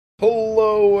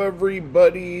Hello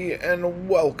everybody, and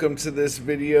welcome to this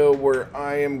video where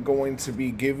I am going to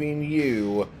be giving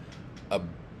you a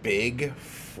big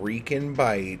freaking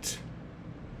bite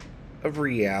of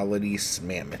reality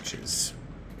sandwiches.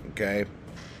 Okay?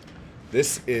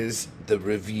 This is the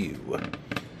review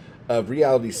of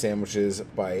Reality Sandwiches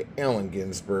by Allen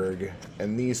Ginsberg,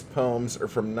 and these poems are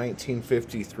from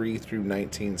 1953 through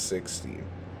 1960.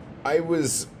 I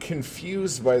was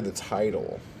confused by the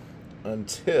title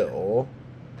until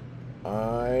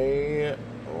I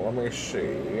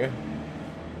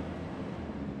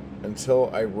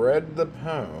read the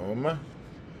poem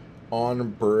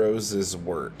on Burroughs's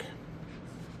work.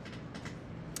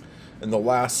 And the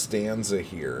last stanza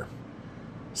here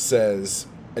says,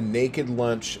 "A naked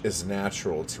lunch is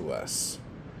natural to us.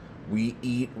 We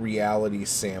eat reality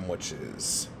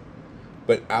sandwiches.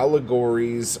 But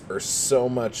allegories are so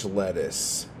much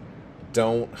lettuce.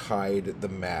 Don't hide the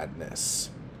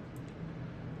madness."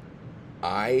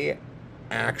 I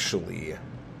actually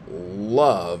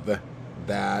love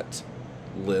that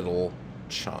little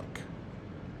chunk.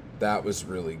 That was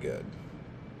really good.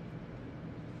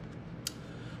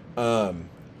 The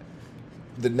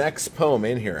next poem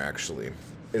in here actually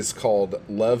is called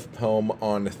Love Poem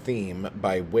on Theme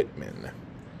by Whitman.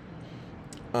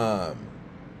 And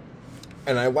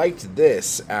I liked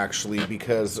this actually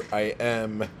because I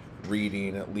am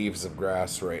reading Leaves of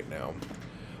Grass right now,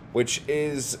 which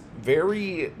is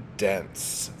very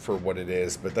dense for what it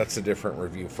is, but that's a different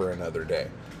review for another day.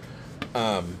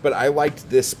 But I liked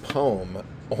this poem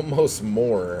almost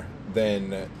more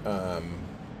than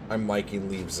I'm liking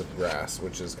Leaves of Grass,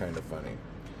 which is kind of funny.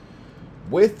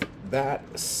 With that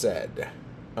said,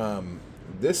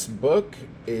 this book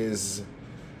is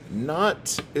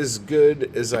not as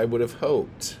good as I would have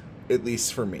hoped, at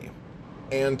least for me.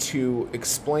 And to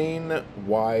explain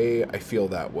why I feel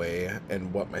that way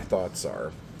and what my thoughts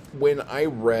are, when I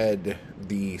read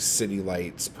the City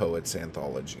Lights Poets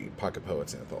Anthology, Pocket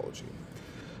Poets Anthology,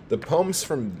 the poems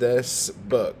from this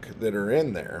book that are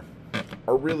in there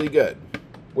are really good,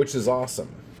 which is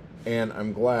awesome. And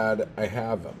I'm glad I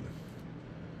have them.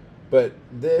 But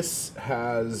this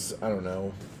has, I don't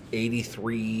know,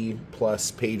 83 plus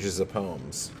pages of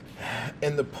poems.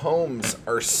 And the poems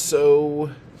are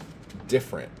so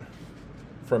different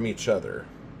from each other.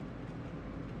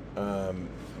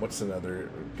 What's another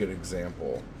good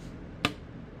example?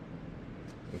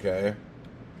 Okay.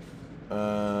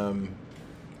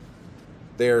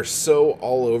 They are so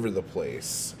all over the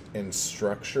place in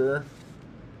structure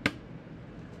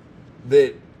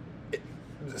that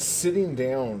sitting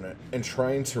down and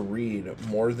trying to read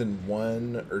more than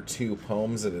one or two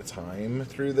poems at a time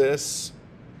through this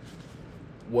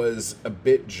was a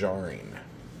bit jarring.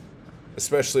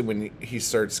 Especially when he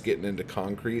starts getting into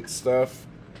concrete stuff.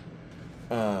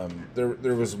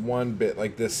 There was one bit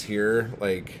like this here,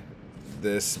 like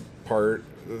this part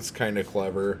that's kind of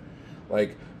clever.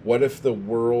 Like, what if the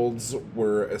worlds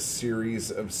were a series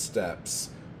of steps?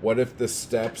 What if the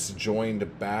steps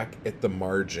joined back at the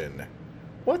margin?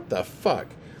 What the fuck?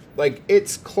 Like,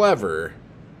 it's clever,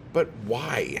 but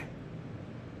why?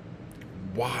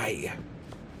 Why?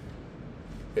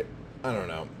 I don't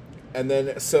know. And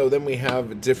then we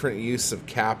have different use of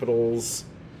capitals.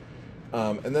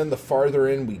 And then the farther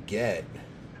in we get,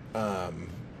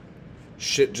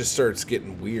 shit just starts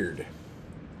getting weird.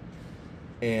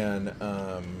 And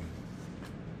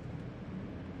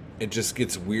it just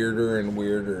gets weirder and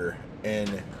weirder.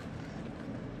 And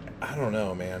I don't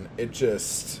know, man. It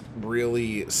just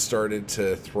really started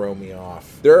to throw me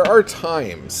off. There are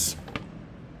times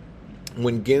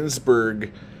when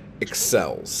Ginsberg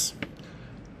excels.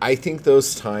 I think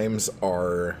those times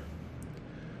are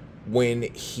when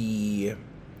he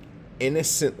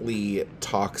innocently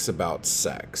talks about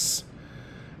sex.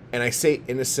 And I say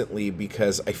innocently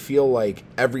because I feel like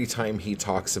every time he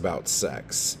talks about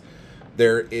sex,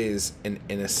 there is an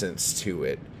innocence to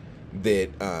it that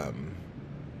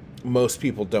most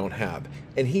people don't have.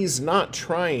 And he's not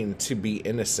trying to be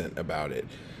innocent about it.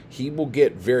 He will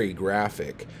get very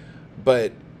graphic,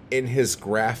 but in his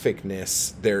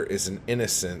graphicness, there is an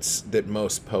innocence that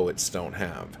most poets don't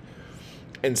have.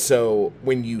 And so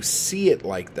when you see it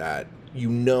like that, you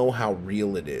know how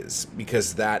real it is,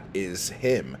 because that is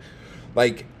him.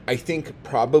 Like, I think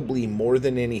probably more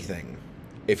than anything,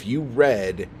 if you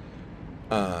read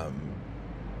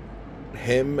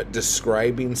him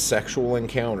describing sexual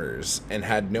encounters and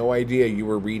had no idea you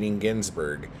were reading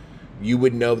Ginsberg, you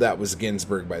would know that was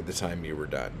Ginsberg by the time you were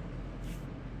done.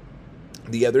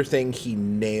 The other thing he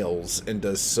nails and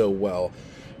does so well,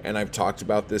 and I've talked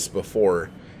about this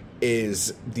before,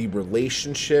 is the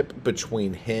relationship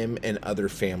between him and other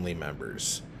family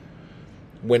members.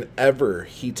 Whenever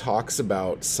he talks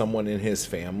about someone in his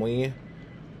family,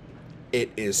 it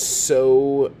is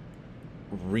so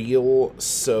real,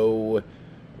 so,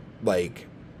 like,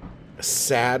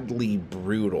 sadly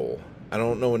brutal. I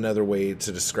don't know another way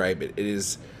to describe it. It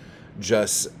is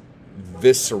just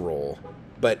visceral,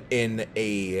 but in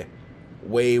a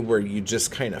way where you just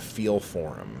kind of feel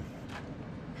for him.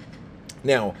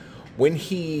 Now, when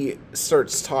he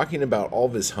starts talking about all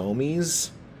of his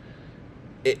homies,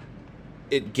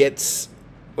 it gets,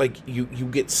 like, you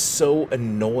get so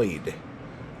annoyed.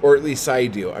 Or at least I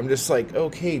do. I'm just like,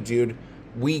 okay, dude,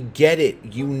 we get it.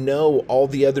 You know all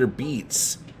the other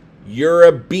beats. You're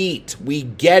a beat. We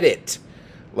get it.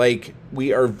 Like,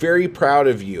 we are very proud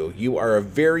of you. You are a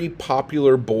very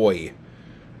popular boy.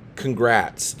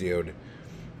 Congrats, dude.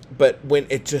 But when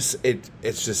it's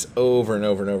just over and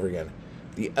over and over again.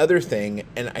 The other thing,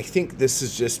 and I think this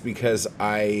is just because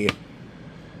I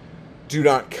do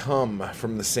not come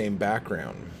from the same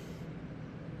background,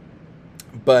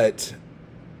 but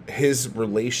his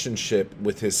relationship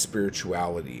with his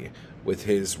spirituality, with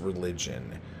his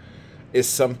religion, is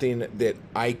something that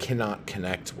I cannot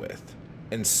connect with.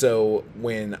 And so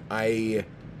when I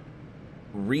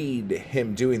read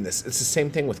him doing this, it's the same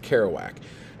thing with Kerouac.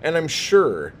 And I'm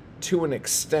sure, to an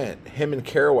extent, him and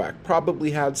Kerouac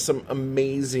probably had some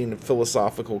amazing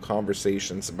philosophical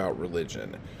conversations about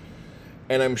religion.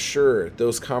 And I'm sure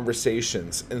those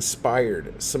conversations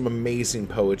inspired some amazing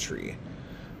poetry.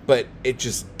 But it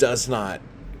just does not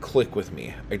click with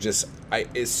me.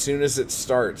 As soon as it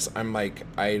starts, I'm like,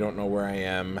 I don't know where I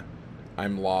am.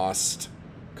 I'm lost.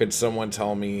 Could someone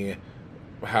tell me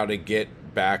how to get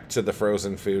back to the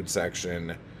frozen food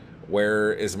section?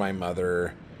 Where is my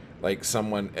mother? Like,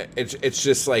 someone, it's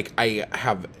just like,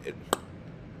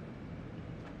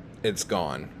 it's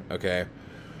gone, okay?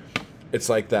 It's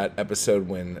like that episode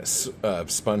when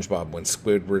SpongeBob, when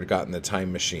Squidward got in the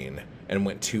time machine and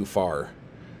went too far.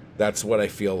 That's what I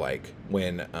feel like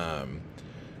when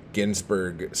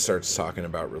Ginsberg starts talking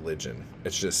about religion.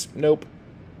 It's just, nope.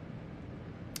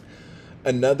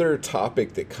 Another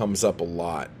topic that comes up a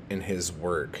lot in his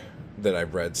work that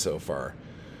I've read so far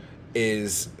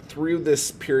is, through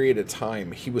this period of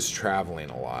time, he was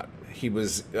traveling a lot. He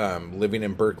was living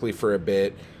in Berkeley for a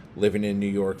bit, living in New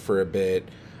York for a bit,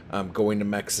 going to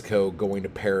Mexico, going to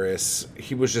Paris.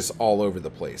 He was just all over the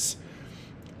place.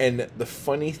 And the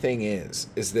funny thing is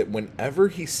that whenever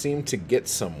he seemed to get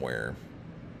somewhere,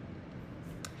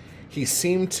 he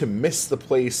seemed to miss the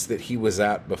place that he was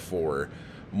at before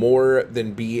more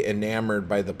than be enamored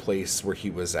by the place where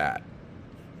he was at.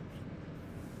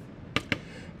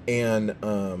 And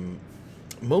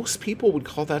most people would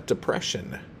call that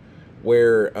depression,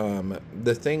 where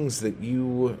the things that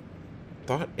you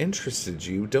thought interested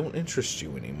you don't interest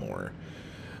you anymore.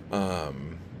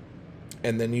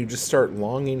 And then you just start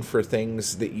longing for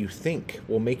things that you think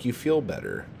will make you feel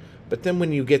better. But then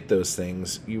when you get those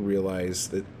things, you realize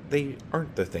that they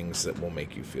aren't the things that will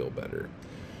make you feel better.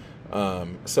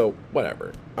 So,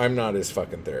 whatever. I'm not his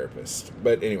fucking therapist.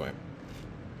 But anyway.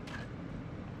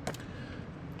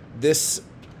 This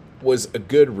was a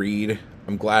good read.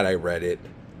 I'm glad I read it.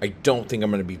 I don't think I'm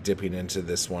going to be dipping into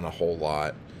this one a whole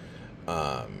lot.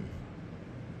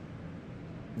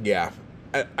 Yeah.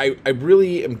 I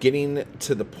really am getting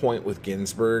to the point with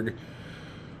Ginsberg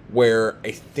where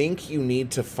I think you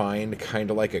need to find kind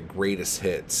of like a greatest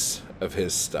hits of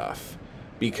his stuff,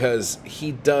 because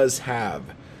he does have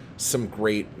some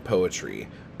great poetry,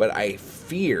 but I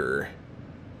fear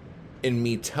in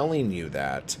me telling you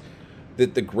that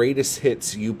the greatest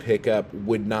hits you pick up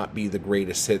would not be the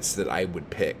greatest hits that I would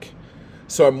pick.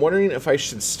 So I'm wondering if I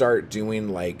should start doing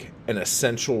like an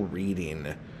essential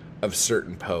reading of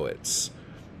certain poets,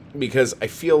 because I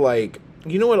feel like,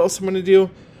 you know what else I'm going to do?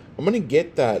 I'm going to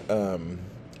get that,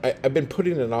 I've been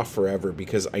putting it off forever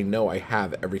because I know I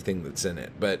have everything that's in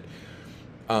it, but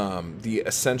the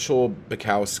Essential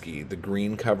Bukowski, the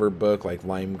green cover book, like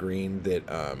lime green, that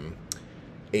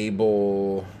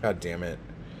Abel, god damn it,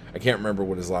 I can't remember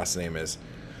what his last name is,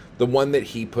 the one that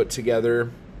he put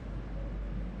together,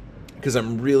 because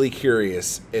I'm really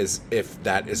curious as if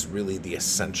that is really the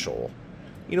essential.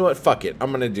 You know what, fuck it,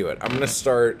 I'm going to do it. I'm going to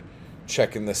start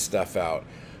checking this stuff out,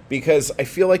 because I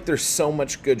feel like there's so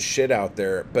much good shit out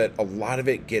there, but a lot of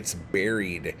it gets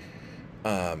buried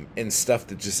in stuff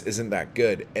that just isn't that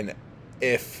good. And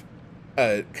if,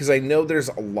 because I know there's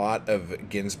a lot of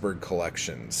Ginsberg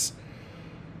collections,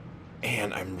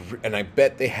 and I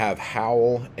bet they have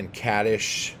Howl and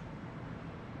Caddish,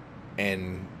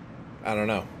 and I don't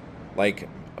know, like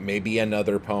maybe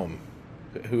another poem.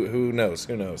 Who knows?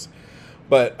 Who knows?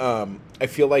 But I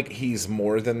feel like he's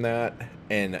more than that,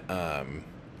 and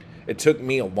it took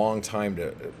me a long time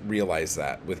to realize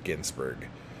that with Ginsberg,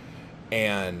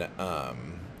 and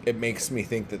it makes me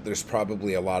think that there's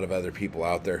probably a lot of other people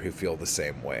out there who feel the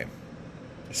same way.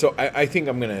 So I think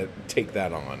I'm going to take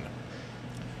that on.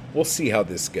 We'll see how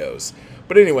this goes.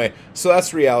 But anyway, so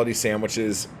that's Reality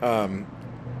Sandwiches.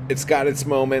 It's got its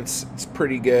moments. It's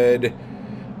pretty good.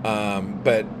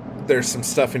 But there's some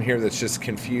stuff in here that's just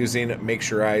confusing. It makes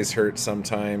your eyes hurt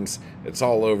sometimes. It's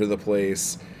all over the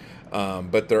place.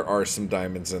 But there are some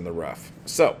diamonds in the rough.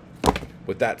 So,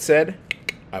 with that said,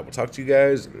 I will talk to you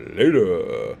guys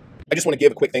later. I just want to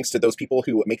give a quick thanks to those people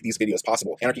who make these videos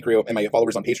possible. Anarchy Crew and my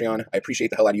followers on Patreon. I appreciate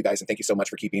the hell out of you guys, and thank you so much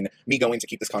for keeping me going to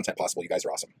keep this content possible. You guys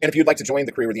are awesome. And if you'd like to join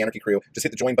the crew or the Anarchy Crew, just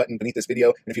hit the join button beneath this video.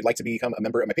 And if you'd like to become a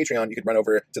member of my Patreon, you could run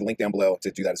over to the link down below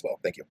to do that as well. Thank you.